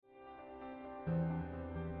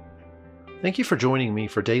Thank you for joining me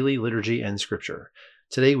for Daily Liturgy and Scripture.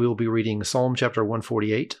 Today we will be reading Psalm chapter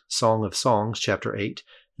 148, Song of Songs chapter 8,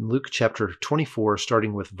 and Luke chapter 24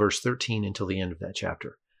 starting with verse 13 until the end of that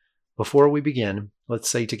chapter. Before we begin, let's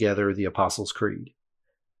say together the Apostles' Creed.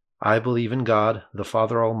 I believe in God, the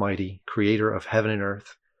Father Almighty, creator of heaven and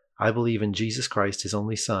earth. I believe in Jesus Christ, his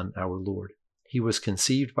only Son, our Lord. He was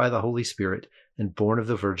conceived by the Holy Spirit and born of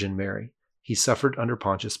the Virgin Mary. He suffered under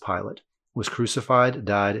Pontius Pilate, was crucified,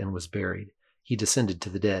 died, and was buried. He descended to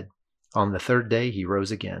the dead. On the third day he rose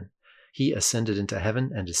again. He ascended into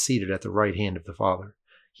heaven and is seated at the right hand of the Father.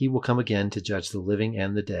 He will come again to judge the living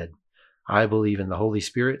and the dead. I believe in the Holy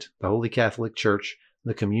Spirit, the Holy Catholic Church,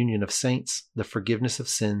 the communion of saints, the forgiveness of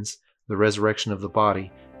sins, the resurrection of the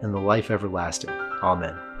body, and the life everlasting.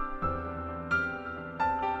 Amen.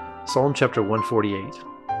 Psalm chapter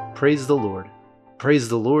 148. Praise the Lord. Praise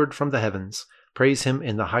the Lord from the heavens. Praise him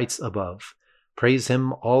in the heights above. Praise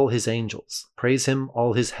him, all his angels. Praise him,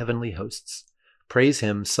 all his heavenly hosts. Praise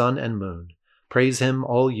him, sun and moon. Praise him,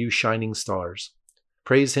 all you shining stars.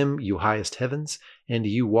 Praise him, you highest heavens, and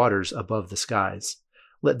you waters above the skies.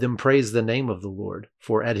 Let them praise the name of the Lord,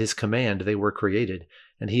 for at his command they were created,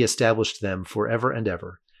 and he established them forever and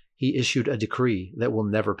ever. He issued a decree that will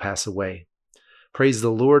never pass away. Praise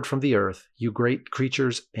the Lord from the earth, you great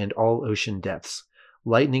creatures and all ocean depths.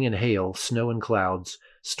 Lightning and hail, snow and clouds,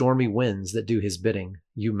 stormy winds that do his bidding,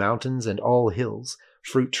 you mountains and all hills,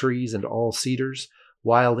 fruit trees and all cedars,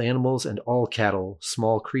 wild animals and all cattle,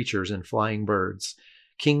 small creatures and flying birds,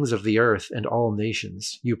 kings of the earth and all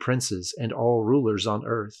nations, you princes and all rulers on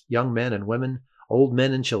earth, young men and women, old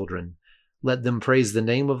men and children. Let them praise the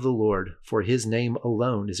name of the Lord, for his name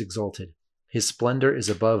alone is exalted. His splendor is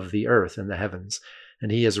above the earth and the heavens,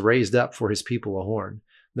 and he has raised up for his people a horn,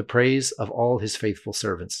 the praise of all his faithful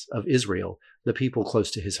servants, of Israel, the people close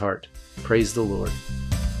to his heart. Praise the Lord.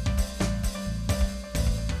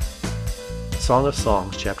 Song of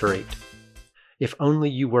Songs, chapter 8. If only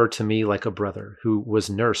you were to me like a brother who was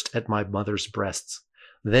nursed at my mother's breasts.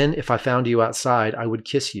 Then if I found you outside, I would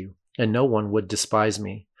kiss you, and no one would despise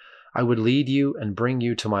me. I would lead you and bring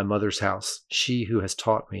you to my mother's house, she who has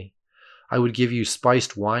taught me. I would give you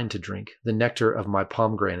spiced wine to drink, the nectar of my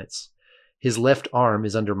pomegranates. His left arm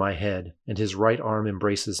is under my head, and his right arm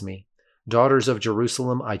embraces me. Daughters of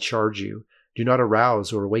Jerusalem, I charge you, do not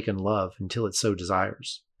arouse or awaken love until it so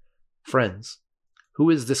desires. Friends, who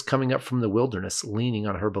is this coming up from the wilderness, leaning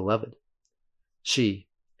on her beloved? She,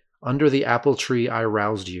 under the apple tree I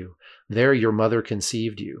roused you. There your mother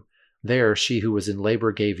conceived you. There she who was in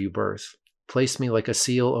labor gave you birth. Place me like a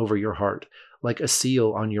seal over your heart, like a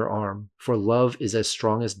seal on your arm, for love is as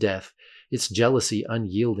strong as death, its jealousy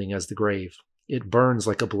unyielding as the grave. It burns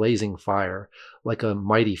like a blazing fire, like a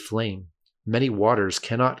mighty flame. Many waters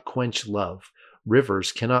cannot quench love.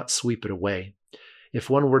 Rivers cannot sweep it away. If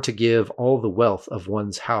one were to give all the wealth of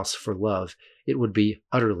one's house for love, it would be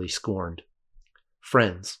utterly scorned.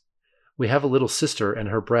 Friends, we have a little sister, and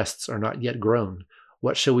her breasts are not yet grown.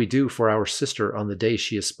 What shall we do for our sister on the day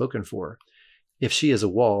she is spoken for? If she is a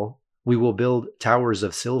wall, we will build towers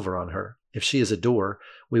of silver on her. If she is a door,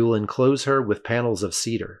 we will enclose her with panels of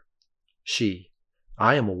cedar. She,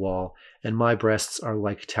 I am a wall, and my breasts are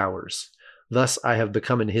like towers. Thus I have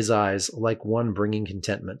become in his eyes like one bringing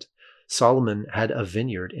contentment. Solomon had a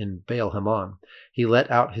vineyard in Baal-Hamon. He let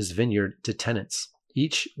out his vineyard to tenants.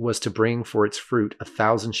 Each was to bring for its fruit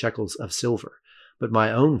 1,000 shekels of silver. But my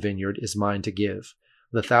own vineyard is mine to give.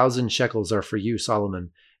 The 1,000 shekels are for you,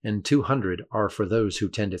 Solomon, and 200 are for those who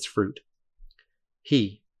tend its fruit.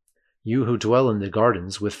 He, you who dwell in the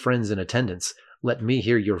gardens with friends in attendance, let me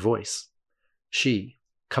hear your voice. She,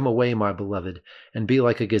 come away, my beloved, and be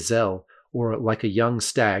like a gazelle or like a young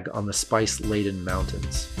stag on the spice-laden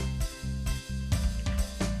mountains.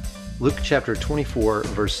 Luke chapter 24,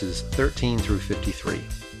 verses 13 through 53.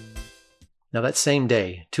 Now that same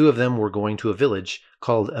day, 2 of them were going to a village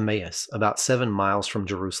called Emmaus, about 7 miles from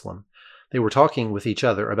Jerusalem. They were talking with each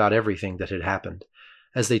other about everything that had happened.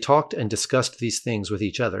 As they talked and discussed these things with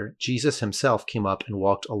each other, Jesus himself came up and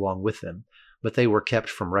walked along with them, but they were kept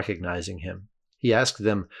from recognizing him. He asked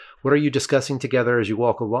them, "What are you discussing together as you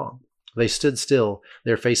walk along?" They stood still,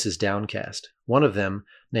 their faces downcast. One of them,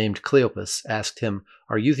 named Cleopas, asked him,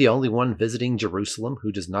 "Are you the only one visiting Jerusalem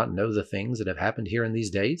who does not know the things that have happened here in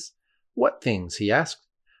these days?" "What things?" he asked.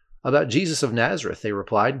 "About Jesus of Nazareth," they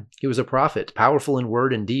replied. "He was a prophet, powerful in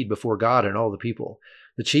word and deed before God and all the people.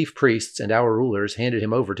 The chief priests and our rulers handed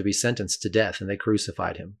him over to be sentenced to death, and they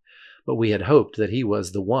crucified him. But we had hoped that he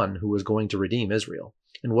was the one who was going to redeem Israel.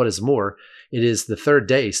 And what is more, it is the 3rd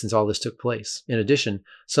day since all this took place. In addition,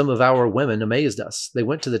 some of our women amazed us. They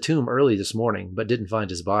went to the tomb early this morning, but didn't find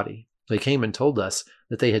his body. They came and told us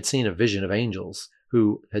that they had seen a vision of angels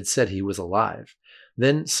who had said he was alive.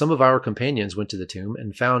 Then some of our companions went to the tomb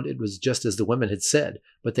and found it was just as the women had said,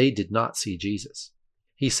 but they did not see Jesus.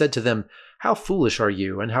 He said to them, "How foolish are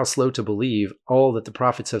you, and how slow to believe all that the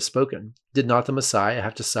prophets have spoken? Did not the Messiah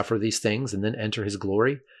have to suffer these things and then enter his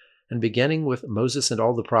glory?" And beginning with Moses and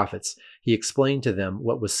all the prophets, he explained to them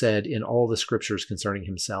what was said in all the scriptures concerning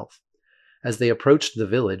himself. As they approached the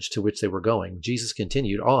village to which they were going, Jesus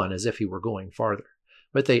continued on as if he were going farther.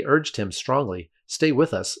 But they urged him strongly, "Stay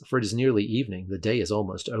with us, for it is nearly evening, the day is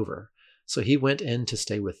almost over." So he went in to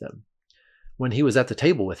stay with them. When he was at the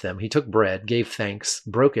table with them, he took bread, gave thanks,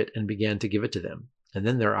 broke it, and began to give it to them. And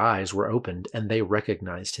then their eyes were opened, and they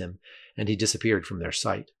recognized him, and he disappeared from their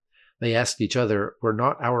sight. They asked each other, "Were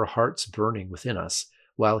not our hearts burning within us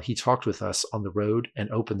while he talked with us on the road and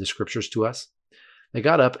opened the scriptures to us?" They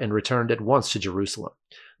got up and returned at once to Jerusalem.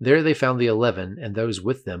 There they found the 11 and those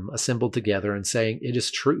with them assembled together and saying, "It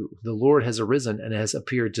is true, the Lord has arisen and has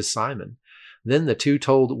appeared to Simon." Then the two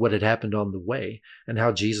told what had happened on the way and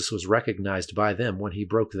how Jesus was recognized by them when he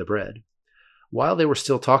broke the bread. While they were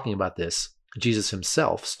still talking about this, Jesus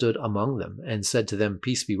himself stood among them and said to them,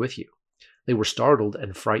 "Peace be with you." They were startled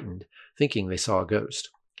and frightened, thinking they saw a ghost.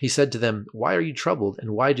 He said to them, "Why are you troubled,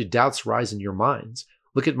 and why do doubts rise in your minds?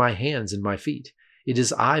 Look at my hands and my feet. It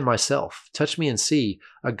is I myself. Touch me and see.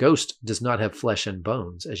 A ghost does not have flesh and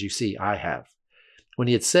bones, as you see I have." When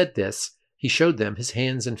he had said this, he showed them his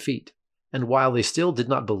hands and feet. And while they still did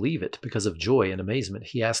not believe it because of joy and amazement,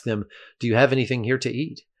 he asked them, "Do you have anything here to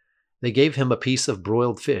eat?" They gave him a piece of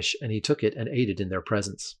broiled fish, and he took it and ate it in their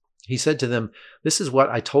presence. He said to them, "This is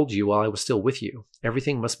what I told you while I was still with you.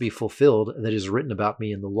 Everything must be fulfilled that is written about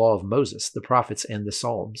me in the law of Moses, the prophets, and the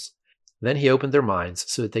Psalms." Then he opened their minds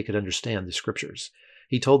so that they could understand the scriptures.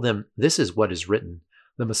 He told them, "This is what is written.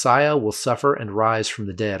 The Messiah will suffer and rise from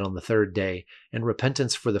the dead on the third day, and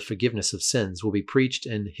repentance for the forgiveness of sins will be preached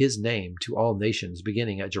in his name to all nations,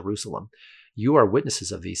 beginning at Jerusalem. You are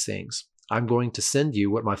witnesses of these things. I'm going to send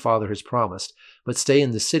you what my Father has promised, but stay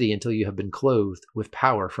in the city until you have been clothed with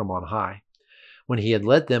power from on high." When he had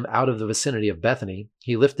led them out of the vicinity of Bethany,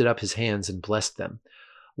 he lifted up his hands and blessed them.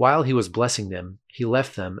 While he was blessing them, he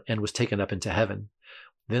left them and was taken up into heaven.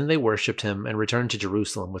 Then they worshipped him and returned to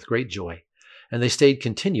Jerusalem with great joy, and they stayed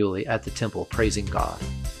continually at the temple praising God.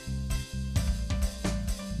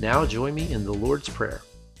 Now join me in the Lord's Prayer.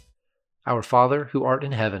 Our Father, who art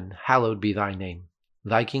in heaven, hallowed be thy name.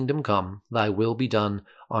 Thy kingdom come, thy will be done,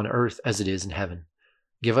 on earth as it is in heaven.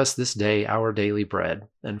 Give us this day our daily bread,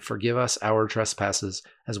 and forgive us our trespasses,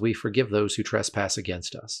 as we forgive those who trespass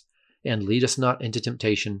against us. And lead us not into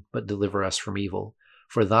temptation, but deliver us from evil.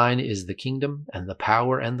 For thine is the kingdom, and the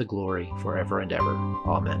power, and the glory, forever and ever.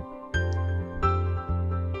 Amen.